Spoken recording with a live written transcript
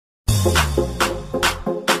यहाँनिर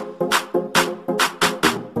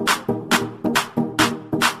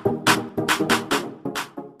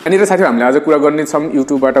साथीहरु हामीले आज कुरा गर्ने छौं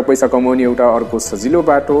युट्युबबाट पैसा कमाउने एउटा अर्को सजिलो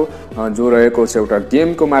बाटो जो रहेको छ एउटा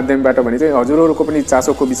गेमको माध्यमबाट भने चाहिँ हजुरहरुको पनि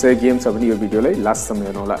चासोको विषय गेम छ भने यो भिडियोलाई लास्टसम्म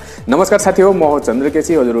हेर्नु होला। नमस्कार साथीहरु, म हो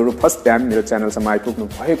चन्द्रकेसी। हजुरहरु फर्स्ट टाइम मेरो च्यानलसम्म आइपुग्नु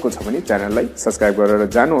भएको छ भने च्यानललाई सब्स्क्राइब गरेर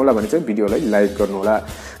जानु होला भने चाहिँ भिडियोलाई लाइक गर्नु होला।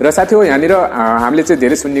 र साथीहरु यहाँनिर हामीले चाहिँ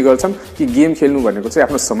धेरै सुन्ने गर्छौं कि गेम खेल्नु भनेको चाहिँ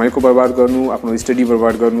आफ्नो समयको बर्बाद गर्नु, आफ्नो स्टडी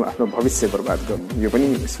बर्बाद गर्नु, आफ्नो भविष्य बर्बाद गर्नु, यो पनि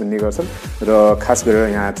सुन्ने गर्छौं। र खास गरेर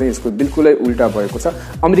यहाँ चाहिँ यसको बिल्कुलै उल्टा भएको छ।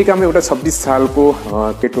 अमेरिकामा एउटा 26 सालको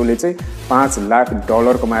केटोले चाहिँ $5 लाख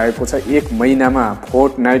कमाएको छ एक महिनामा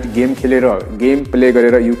फोर्टनाइट गेम खेलेर, गेम प्ले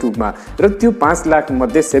गरेर युट्युबमा। र त्यो 5 लाख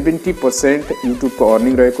मध्ये 70% युट्युबको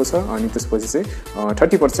अर्निङ रहेको छ अनि त्यसपछि चाहिँ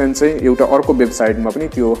 30% चाहिँ एउटा अर्को वेबसाइटमा पनि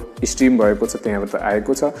त्यो स्ट्रिम भएको छ, त्यहाँबाट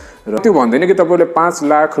आएको छ। र त्यो भन्दैन कि तपाईले 5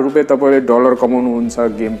 लाख रुपैयाँ तपाईले डलर कमाउनुहुन्छ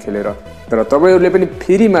गेम खेलेर, तर तपाईहरुले पनि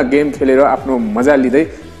फ्रीमा गेम खेलेर आफ्नो मजा लिँदै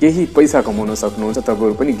केही पैसा कमाउन सक्नुहुन्छ।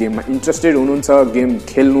 तपाईहरु पनि गेममा इन्ट्रेस्टेड हुनुहुन्छ, गेम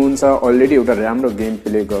खेल्नुहुन्छ, अलरेडी एउटा राम्रो गेम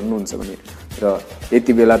प्ले गर्नुहुन्छ भने। र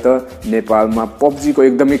यति बेला त नेपालमा पबजी को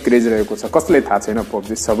एकदमै क्रेज रहेको छ। कसले थाहा छैन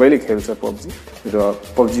पबजी, सबैले खेल्छ पबजी। र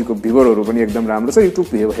पबजी को भ्युवरहरु पनि एकदम राम्रो छ।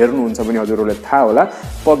 युट्युब हेर्नुहुन्छ भने हजुरहरुलाई थाहा होला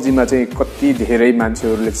पबजी मा चाहिँ कति धेरै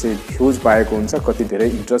मान्छेहरुले चाहिँ भ्युज पाएको हुन्छ, कति धेरै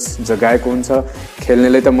इन्ट्रेस्ट जगाएको हुन्छ।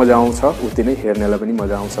 खेल्नेलाई त मजा आउँछ, उति नै हेर्नेलाई पनि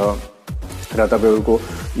मजा आउँछ। र तपाईहरुको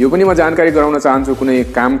यो पनि म जानकारी गराउन चाहन्छु,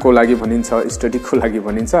 कुनै कामको लागि भनिन्छ, स्टडीको लागि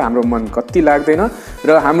भनिन्छ, हाम्रो मन कति लाग्दैन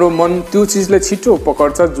र हाम्रो मन त्यो चीजलाई छिटो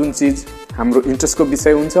पकड्छ जुन चीज हाम्रो इन्ट्रेस्टको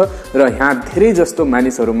विषय हुन्छ। र यहाँ धेरै जस्तो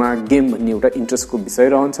मानिसहरुमा गेम भन्ने एउटा इन्ट्रेस्टको विषय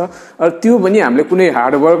रहन्छ। र त्यो पनि हामीले कुनै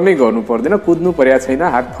हार्ड वर्क नै गर्नु पर्दैन, कुद्नु पर्या छैन,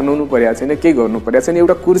 हात फनाउनु पर्या छैन, के गर्नु पर्या छैन।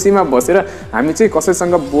 एउटा कुर्सीमा बसेर हामी चाहिँ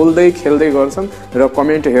कसैसँग बोल्दै खेल्दै गर्छौं र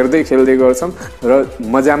कमेन्ट हेर्दै खेल्दै गर्छौं र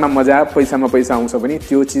मजामा मजा, पैसामा पैसा आउँछ भने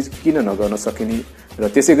त्यो चीज किन नगर्न सकिने। र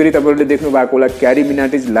त्यसैगरी तपाईहरुले देख्नु भएको होला क्यारी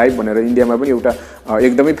मिनाटिज लाइभ भनेर इन्डियामा पनि एउटा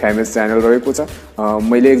एकदमै फेमस च्यानल रहेको छ।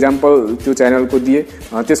 मैले एक्जाम्पल त्यो च्यानलको दिए,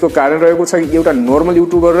 त्यसको कारण रहेको छ कि एउटा नर्मल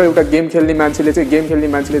युट्युबर र एउटा गेम खेल्ने मान्छेले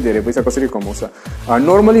धेरै पैसा कसरी कमाउँछ।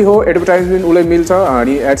 नर्मली हो एडभर्टाइजमेन्ट उलाई मिल्छ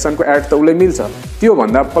अनि एडसनको एड त उलाई मिल्छ, त्यो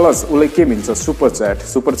भन्दा प्लस उलाई के मिल्छ,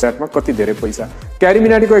 सुपर च्याटमा कति धेरै पैसा। क्यारी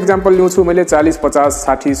मिनाटीको एक्जाम्पल लिउँछु मैले। 40, 50,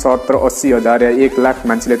 60, 70, 80 हजार या 1 लाख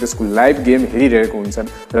मान्छेले त्यसको लाइभ गेम हेरिरहेको हुन्छन्।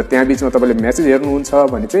 र त्यहाँ बीचमा तपाईले मेसेज हेर्नुहुन्छ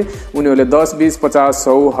भने चाहिँ उनीहरुले 10, 20, 50,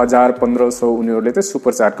 100, 1000, 1500 उनीहरुले चाहिँ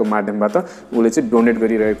सुपर च्याटको माध्यमबाट उले चाहिँ डोनेट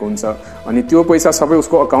गरिरहेको हुन्छ अनि त्यो पैसा सबै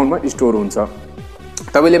उसको अकाउन्टमा स्टोर हुन्छ।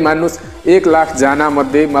 तपाईले मान्नुस् 1 लाख जना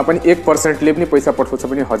मध्येमा पनि 1% ले पनि पैसा पठाउँछ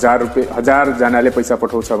भने 1000 जनाले पैसा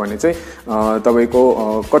पठाउँछ भने चाहिँ तपाईको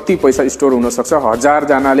कति पैसा स्टोर हुन सक्छ। 1000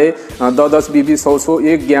 जनाले 10, 20, 100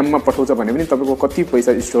 एक गेममा पठाउँछ भने पनि तपाईको कति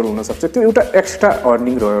पैसा स्टोर हुन सक्छ। त्यो एउटा एक्स्ट्रा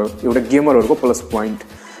अर्निङ रह्यो, एउटा गेमरहरुको प्लस प्वाइन्ट।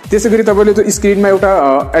 त्यसैगरी तपाईले त्यो स्क्रिनमा एउटा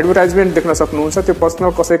एडभर्टाइजमेन्ट देख्न सक्नुहुन्छ। त्यो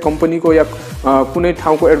पर्सनल कसै कम्पनीको या कुनै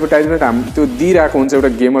ठाउँको एडभर्टाइजमेन्ट त्यो दिइराको हुन्छ एउटा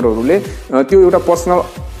गेमरहरुले। त्यो एउटा पर्सनल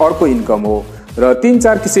अर्को इन्कम हो। र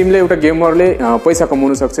 3-4 किसिमले एउटा गेमरले पैसा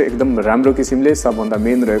कमाउन सक्छ। एकदम राम्रो किसिमले सबभन्दा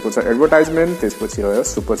मेन रहेको छ एडभर्टाइजमेन्ट, त्यसपछि रह्यो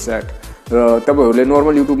सुपर च्याट। र तपाईहरुले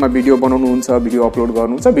नर्मल युट्युबमा भिडियो बनाउनुहुन्छ, भिडियो अपलोड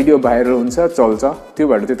गर्नुहुन्छ, भिडियो भाइरल हुन्छ, चल्छ,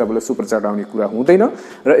 त्योबाट चाहिँ तपाईलाई सुपर च्याट आउने कुरा हुँदैन।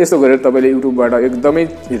 र यसो गरेर तपाईले युट्युबबाट एकदमै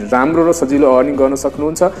राम्रो र सजिलो अर्निङ गर्न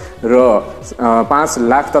सक्नुहुन्छ। र 5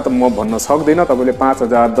 लाख त म भन्न सक्दैन, तपाईले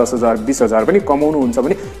 5000, 10000, 20000 पनि कमाउनुहुन्छ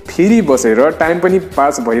भने फ्री बसेर टाइम पनि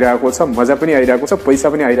पास भइरहेको छ, मजा पनि आइरहेको छ, पैसा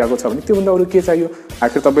पनि आइरहेको छ भने त्यो भन्दा अरु के चाहियो।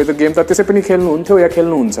 आखिर तपाई त गेम त त्यसै पनि खेल्नुहुन्थ्यो या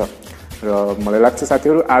खेल्नुहुन्छ। र मलाई लाग्छ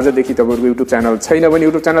साथीहरु आजदेखि तपाईहरुको युट्युब च्यानल छैन भने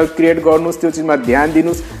युट्युब च्यानल क्रिएट गर्नुस्, त्यो चीजमा ध्यान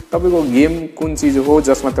दिनुस्। तपाईको गेम कुन चीज हो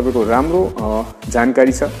जसमा तपाईको राम्रो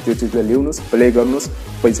जानकारी छ, त्यो चीजलाई ल्याउनुस्, प्ले गर्नुस्,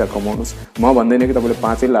 पैसा कमाउनुस्। म भन्दैन कि तपाईले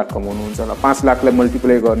 5 लाख कमाउनुहुन्छ होला। 5 लाखलाई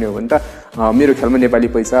मल्टिप्लाई गर्ने हो भने त मेरो ख्यालमा नेपाली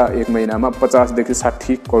पैसा एक महिनामा 50 देखि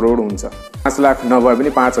 60 करोड हुन्छ। 5 लाख नभए पनि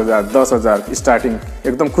 5000, 10000 स्टार्टिङ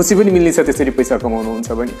एकदम खुसी पनि मिल्ने छ त्यसरी पैसा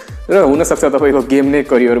कमाउनुहुन्छ भने। र हुन सक्छ तपाईको गेम नै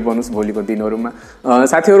करियर बनोस् भोलिको दिनहरुमा।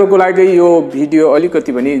 साथीहरुको लागि यो भिडियो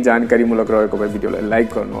अलिकति पनि जानकारीमूलक रहेको भए भिडियोलाई लाइक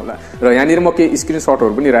गर्नु होला। र यहाँनिर म के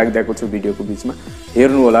स्क्रिनशटहरु पनि राखिदिएको छु भिडियोको बीचमा,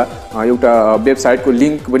 हेर्नु होला। एउटा वेबसाइटको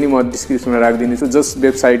लिंक पनि म डिस्क्रिप्सनमा राखिदिने छु। जस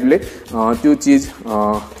वेबसाइटले त्यो चीज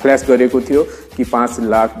फ्ल्याश गरेको थियो कि $5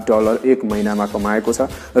 लाख एक महिनामा कमाएको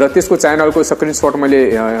छ। र त्यसको च्यानलको स्क्रिनशट मैले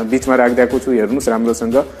बीचमा राखिदिएको छु, हेर्नुस्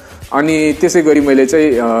राम्रोसँग। अनि त्यसै गरी मैले चाहिँ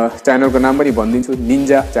च्यानलको नाम पनि भनिदिन्छु,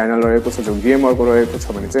 निन्जा च्यानल रहेको छ, जो गेमरको रहेको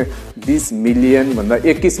छ भने चाहिँ 20 मिलियन भन्दा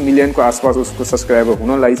 21 मिलियनको आसपास उसको सब्सक्राइबर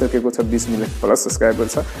हुन लागिसकेको छ, 20 मिलियन प्लस सब्सक्राइबर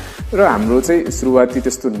छ। र हाम्रो चाहिँ सुरुवाती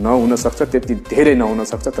त्यस्तो नहुन सक्छ, त्यति धेरै नहुन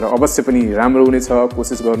सक्छ, तर अवश्य पनि राम्रो हुनेछ,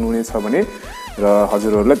 कोसिस गर्नुहुनेछ भने। र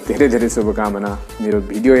हजुरहरूलाई धेरै धेरै शुभकामना। मेरो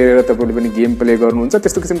भिडियो हेरेर तपाईँले पनि गेम प्ले गर्नुहुन्छ,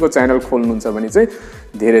 त्यस्तो किसिमको च्यानल खोल्नुहुन्छ भने चाहिँ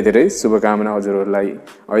धेरै धेरै शुभकामना हजुरहरूलाई।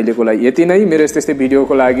 अहिलेको लागि यति नै। मेरो यस्तै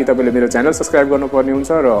भिडियोको लागि तपाईँले मेरो च्यानल सब्सक्राइब गर्नुपर्ने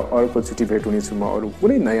हुन्छ र अर्को चोटि भेट हुनेछु म अरू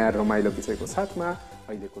कुनै नयाँ रमाइलो विषयको साथमा।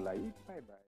 अहिलेको लागि बाई बाई।